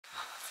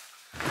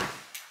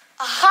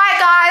Hi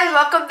guys,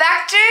 welcome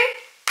back to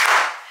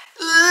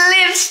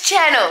Liv's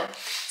channel.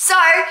 So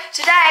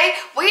today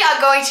we are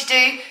going to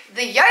do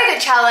the yoga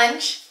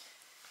challenge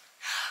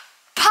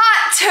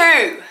part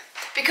 2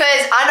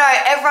 because I know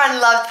everyone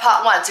loved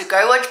part 1, so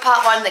go watch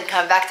part 1 then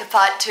come back to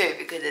part 2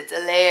 because it's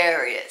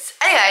hilarious.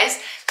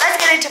 Anyways, let's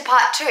get into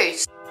part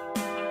 2.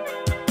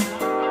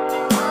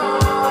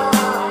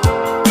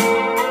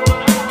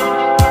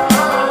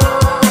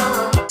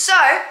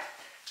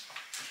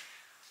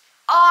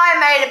 I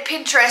made a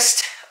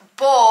Pinterest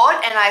board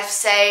and I've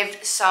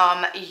saved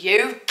some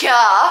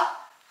yoga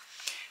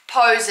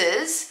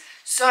poses.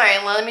 So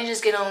let me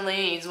just get on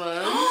these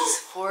ones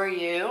for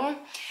you.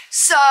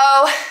 So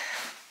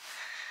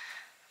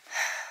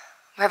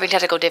we're having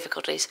technical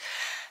difficulties.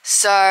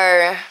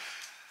 So,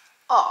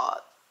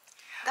 oh,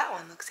 that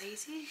one looks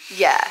easy.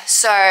 Yeah,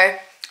 so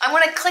I'm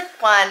gonna click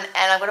one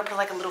and I'm gonna put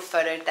like a little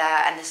photo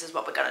there and this is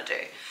what we're gonna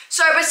do.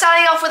 So we're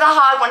starting off with a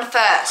hard one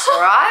first,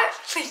 alright?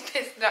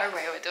 There's no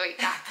way we're doing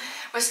that.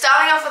 We're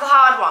starting off with a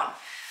hard one.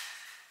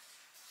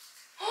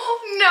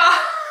 No!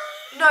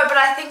 No, but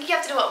I think you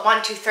have to do it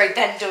 1, 2, 3,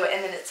 then do it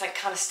and then it's like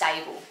kind of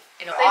stable.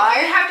 So you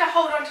have to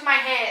hold on to my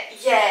hand.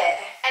 Yeah.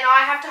 And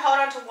I have to hold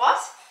on to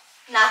what?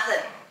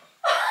 Nothing.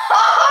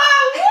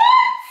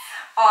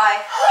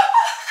 What?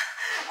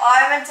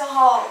 I meant to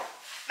hold.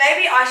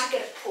 Maybe I should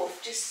get a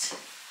puff just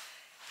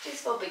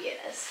for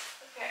beginners.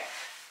 Okay.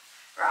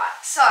 Right,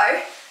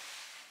 so,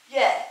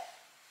 yeah.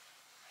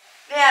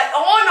 Now,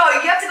 oh no,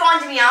 you have to go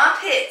under my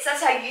armpits.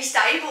 That's how you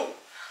stable.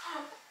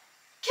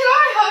 Can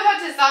I hold on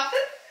to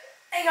something?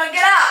 Hang on,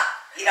 get up.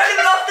 You're not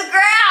even off the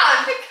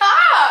ground. I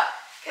can't.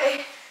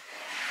 Okay.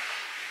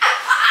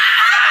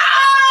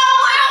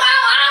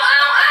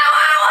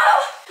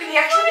 Can you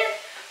actually?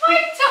 My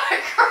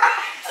toe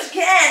cracked.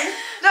 Again?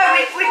 No,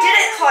 we did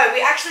it, Chloe.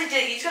 We actually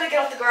did it. You just gotta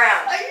get off the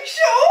ground. Are you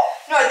sure?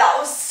 No, that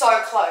was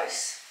so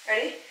close.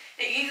 Ready?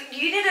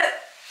 You did it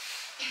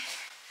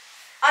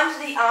under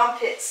the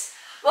armpits.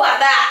 Like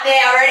that.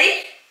 Now,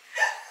 ready?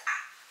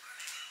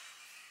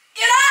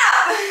 Get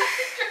up!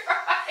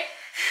 Right.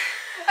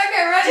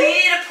 Okay, ready? Do you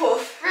need a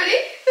puff? Ready?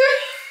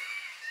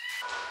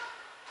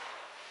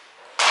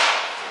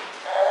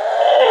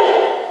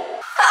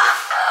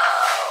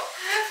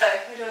 So,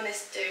 we're doing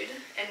this dude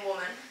and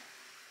woman.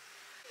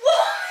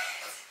 What?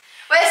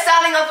 We're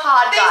starting off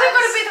hard, These guys. are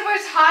going to be the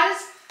most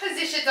hardest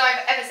positions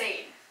I've ever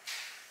seen.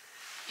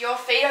 Your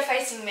feet are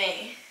facing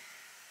me.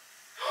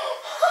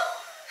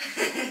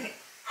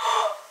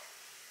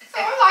 So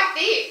I'm like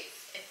this.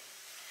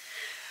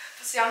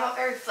 See, I'm not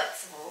very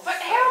flexible. But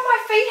how are my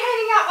feet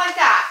hanging out like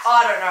that?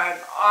 I don't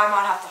know. I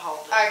might have to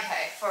hold it.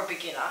 Okay. For a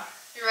beginner.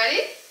 You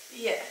ready?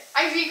 Yeah.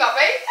 Have you got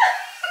me?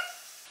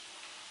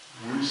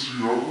 Where's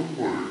the other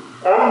leg?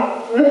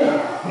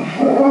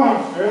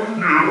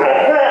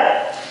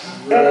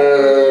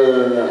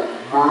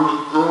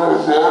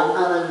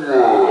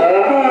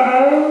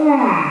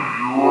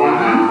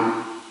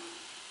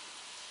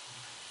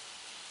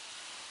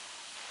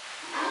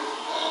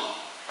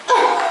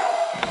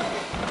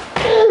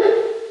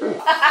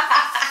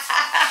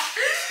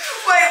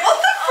 Wait, what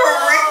the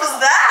frick was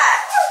that?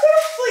 I'm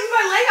gonna fling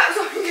my leg up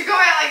so I can go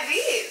out like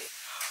this.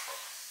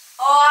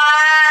 Oh,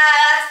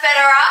 that's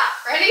better, huh?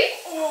 Ready?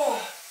 Oh.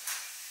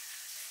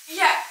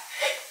 Yeah.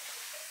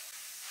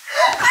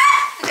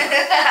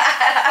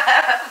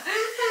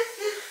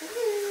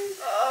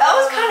 That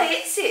was kind of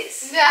it,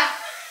 sis. Nah.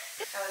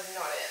 That was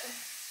not it.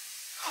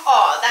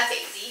 Oh, that's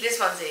easy. This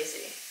one's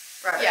easy.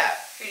 Right. Yeah.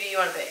 Who do you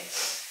want to be?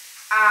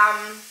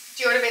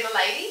 Do you want to be the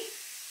lady?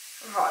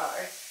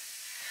 Righto.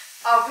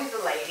 I'll be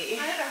the lady.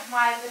 I don't know if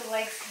my little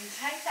legs can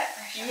take that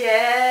pressure.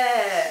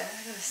 Yeah.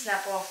 I'm going to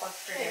snap off like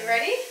Okay, friggin'.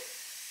 ready?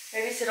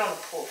 Maybe sit on the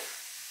puff.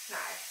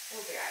 No,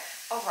 we'll be right.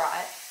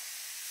 Alright.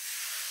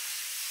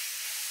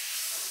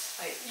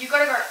 Wait. You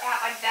gotta go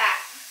out like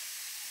that.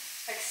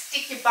 Like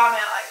stick your bum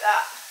out like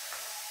that.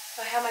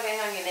 So how am I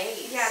getting on your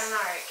knees? Yeah, I don't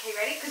know. Okay,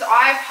 ready? Because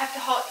I have to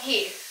hold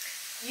here.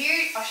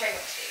 I'll show you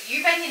what to do.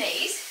 You bend your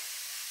knees.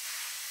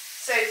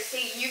 So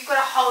see, you've got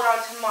to hold on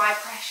to my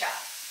pressure.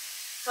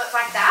 So it's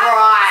like that.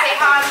 Right. See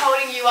how I'm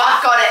holding you up?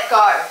 I've got it.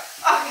 Go.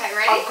 Okay,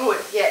 ready? Oh,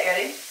 good. Yeah,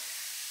 ready?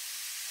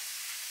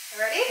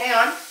 You ready? Hang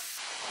on.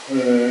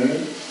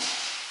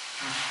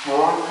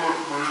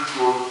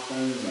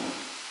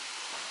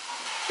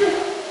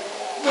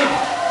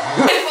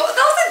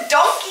 That was a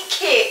donkey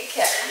kick.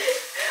 You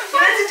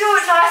had to do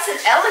it nice and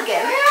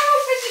elegant. How am I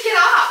supposed to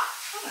get up?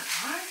 I don't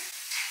know.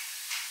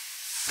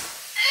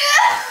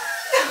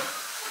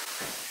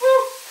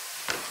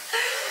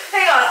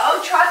 Hang on,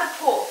 I'll try the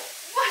pull.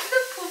 What's the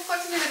pull?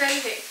 What's to do with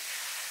anything?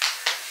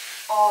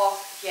 Oh,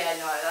 yeah,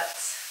 no,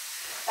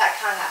 that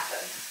can't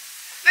happen.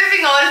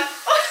 Moving on.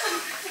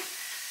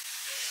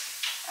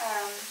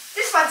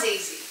 This one's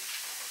easy.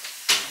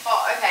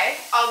 Oh, okay.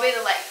 I'll be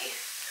the lady.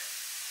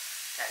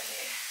 Go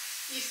here.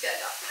 You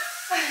stand up.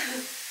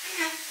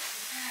 No.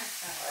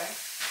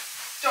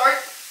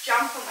 Don't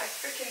jump on my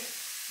freaking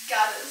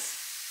gutters.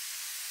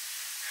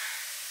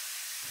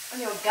 On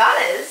your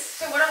gutters?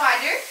 So what do I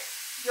do?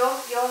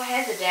 Your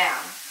hands are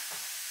down.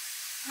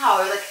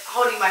 No, like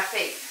holding my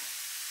feet.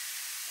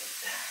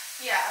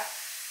 Yeah.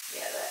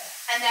 Yeah, there.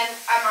 And then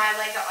my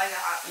legs up like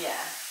that.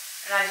 Yeah.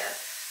 And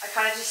I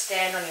kind of just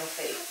stand on your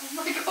feet. Oh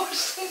my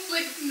gosh,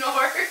 like no.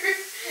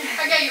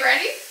 Okay, you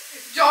ready?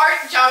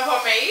 Don't jump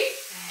on me.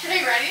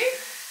 Okay, ready?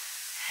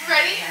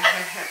 Ready?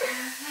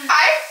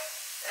 Hi.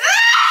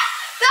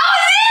 That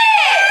was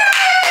it!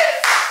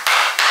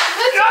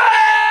 Let's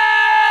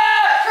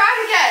try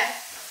it again.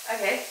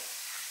 Okay.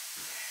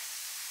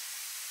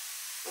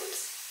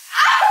 Oops.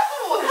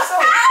 Ow!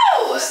 Sorry.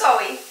 Ow!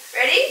 Sorry.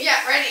 Ready?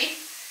 Yeah, ready.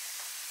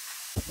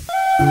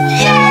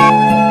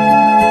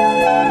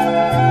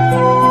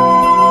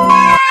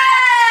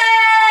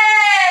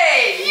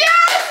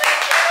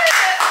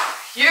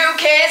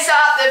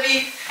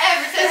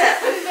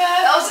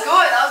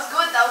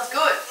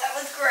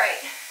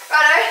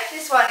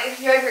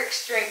 Yoga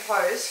extreme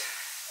pose.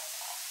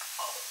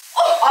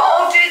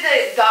 I'll do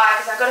the guy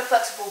because I've got a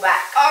flexible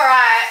back.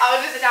 Alright, I'll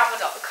do the downward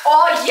dog.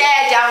 Oh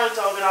yeah, downward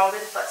dog, and I'll be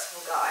the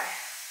flexible guy.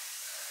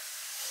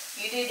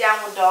 You do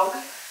downward dog.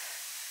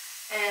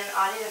 And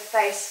I need to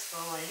face,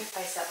 I need to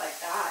face that like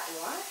that, do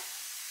I?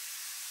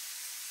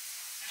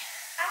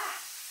 Ah.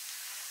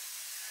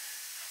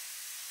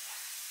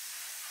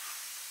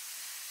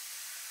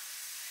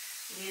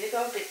 You need to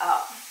go a bit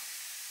up.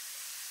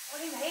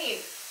 What do you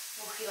mean?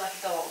 Walking like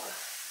a dog.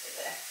 Right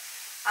there.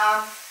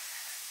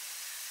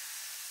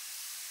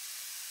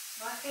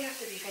 My feet have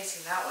to be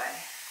facing that way.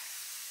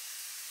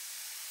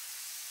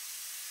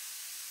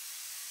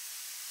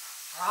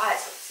 Right,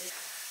 so what's this?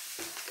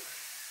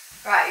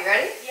 Right, you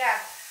ready? Yeah.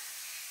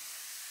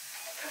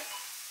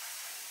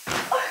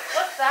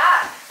 What's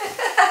that?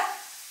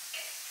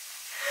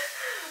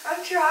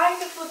 I'm trying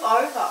to flip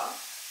over.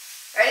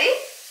 Ready?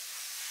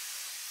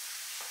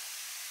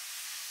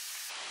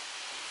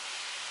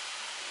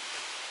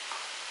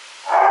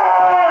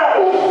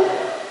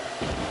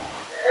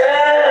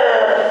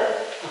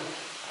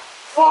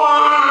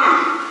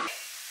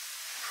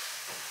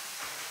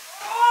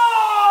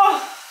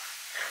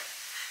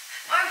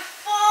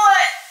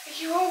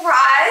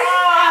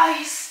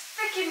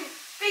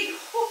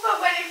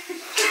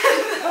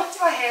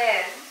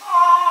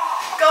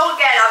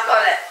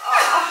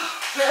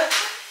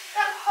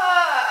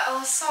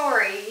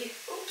 Sorry.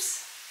 Oops.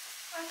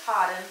 My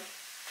pardon.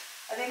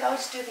 I think I'll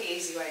just do the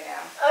easy way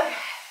now. Okay.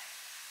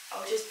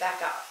 I'll just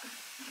back up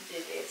and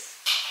do this.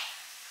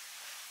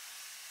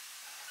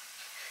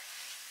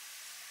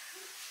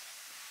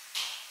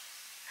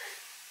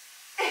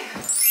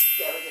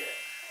 Yeah, we did it.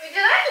 We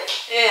did it?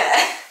 Yeah.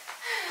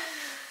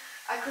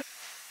 I could.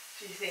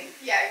 Do you think?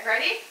 Yeah,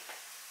 ready?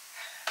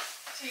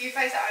 So you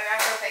face that way, I'm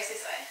going to face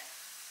this way.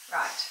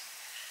 Right.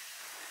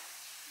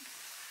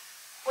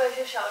 Where's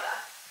your shoulder?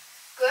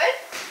 Good?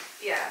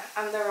 Yeah,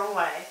 I'm the wrong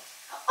way.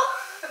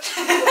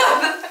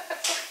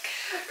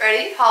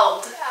 Ready?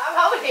 Hold. Yeah, I'm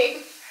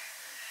holding.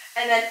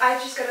 And then I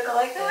just gotta go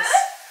like this.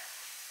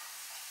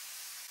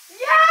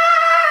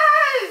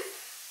 Yes!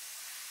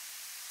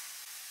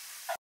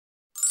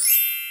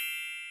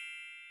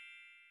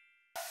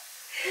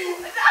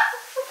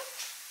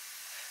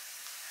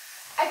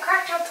 I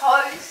cracked your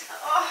toes.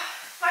 Oh,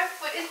 my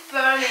foot is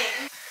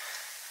burning.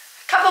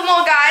 Couple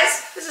more,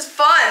 guys. This is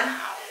fun.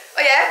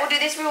 Oh yeah, we'll do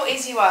this real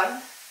easy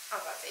one.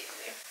 Oh, that's easy.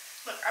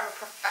 Look, I'm a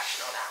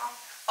professional now.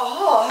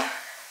 Oh.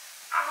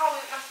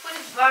 Ow, my foot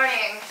is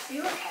burning. Are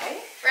you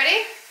okay?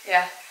 Ready?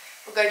 Yeah.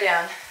 We'll go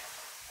down.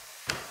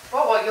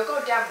 Whoa, you're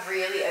going down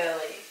really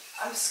early.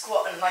 I'm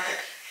squatting like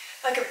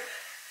a...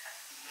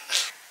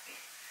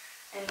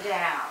 And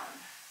down.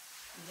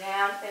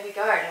 Down. There we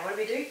go. Now what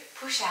do we do?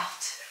 Push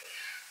out.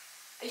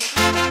 Are you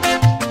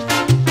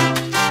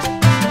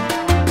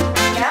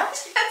out?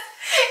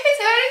 It's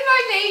hurting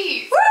my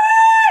knees.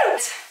 Woo!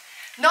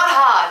 Not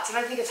hard. So I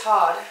don't think it's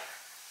hard.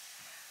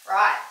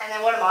 Right. And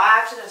then what am I? I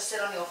have to just sit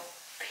on your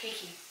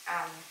peaky.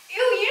 Ew,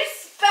 you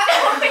just spat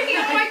on me.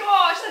 Oh my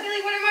gosh, that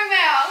nearly went in my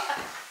mouth.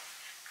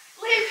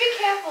 Liv, be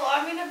careful.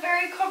 I'm in a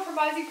very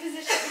compromising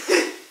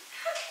position.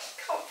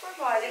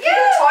 Compromising. Get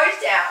your toes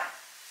down.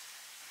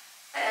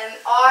 And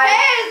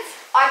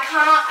I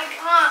can't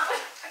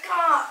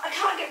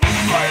get my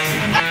toes.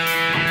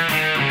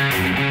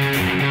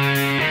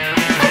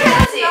 Okay,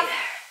 that's it.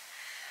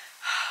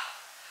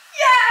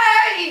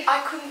 Yay! I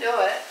couldn't do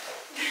it.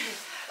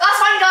 Last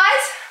one,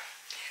 guys.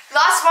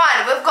 Last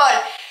one. We've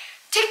got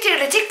tick,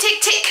 tick, tick, tick,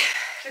 tick.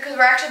 Because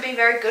we're actually being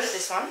very good at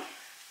this one.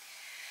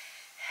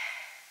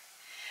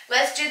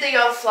 Let's do the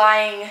old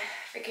flying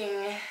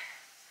freaking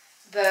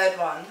bird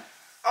one.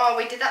 Oh,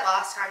 we did that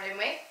last time, didn't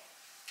we?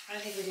 I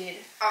don't think we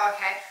did. Oh,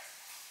 okay.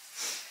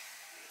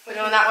 We're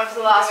doing that one for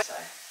the last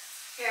one.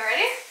 You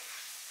ready?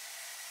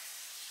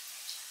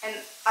 And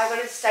I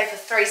got to stay for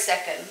 3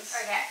 seconds.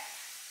 Okay.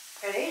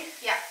 Ready?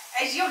 Yeah.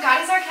 Is your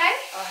guns okay?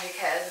 Oh, who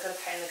cares? I've got a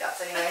pain in the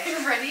guts anyway.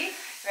 Ready?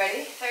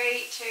 Ready?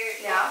 3,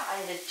 2, Now, I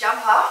need to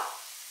jump up.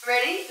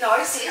 Ready?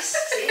 No, sis.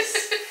 Sis.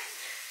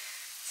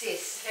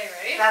 Sis. Okay,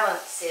 ready?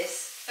 Balance,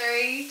 sis.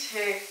 3,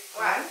 2,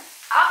 1. 1.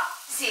 Up,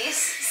 sis.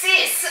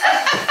 Sis.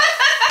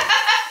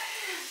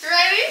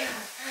 Ready?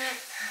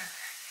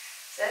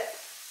 Set.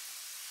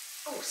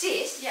 Oh,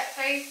 sis? Yeah,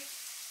 so...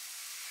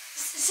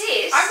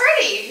 Sis? I'm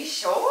ready. Are you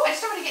sure? I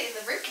just don't want to get in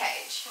the rib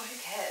cage. Oh, who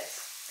cares?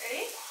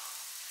 Ready?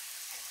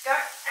 Go.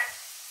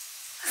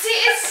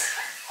 Sis!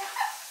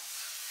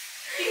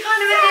 You can't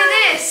do any of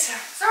this.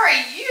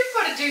 Sorry, you've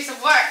got to do some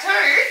work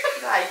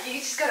too. Like, you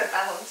just got to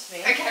balance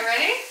me. Okay,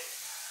 ready?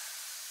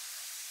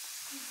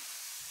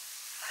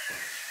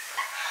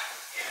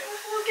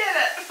 We'll get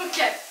it.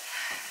 Okay.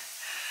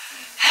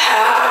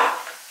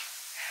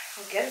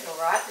 We'll get it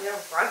alright. The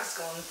old rug's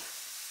gone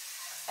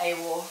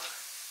AWOL.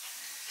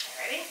 Okay,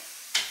 ready?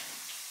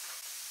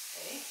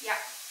 Ready? Yep.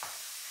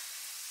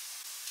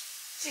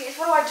 Sis,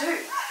 what do I do?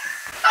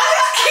 I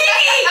was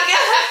kidding!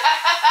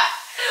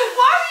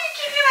 Why are you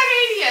kicking like an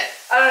idiot?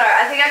 I don't know.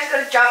 I think I just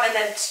got to jump and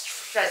then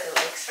stretch the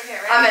legs. Okay,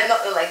 ready? I mean,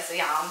 not the legs,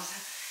 the arms.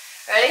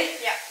 Ready?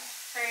 Yep.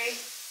 3,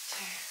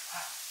 2,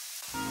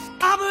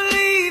 1. I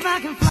believe I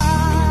can fly.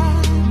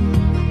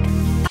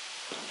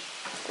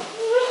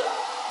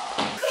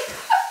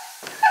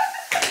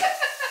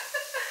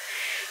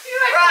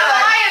 You're like Right,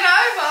 flying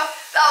over.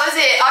 That was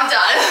it. I'm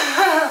done.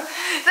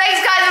 Thanks,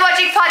 guys, for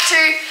watching part 2.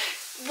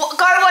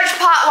 Go watch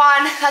part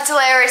 1. That's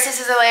hilarious. This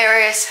is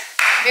hilarious.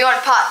 If you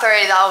want part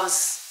 3,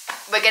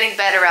 we're getting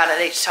better at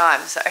it each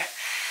time. So,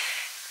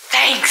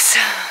 thanks.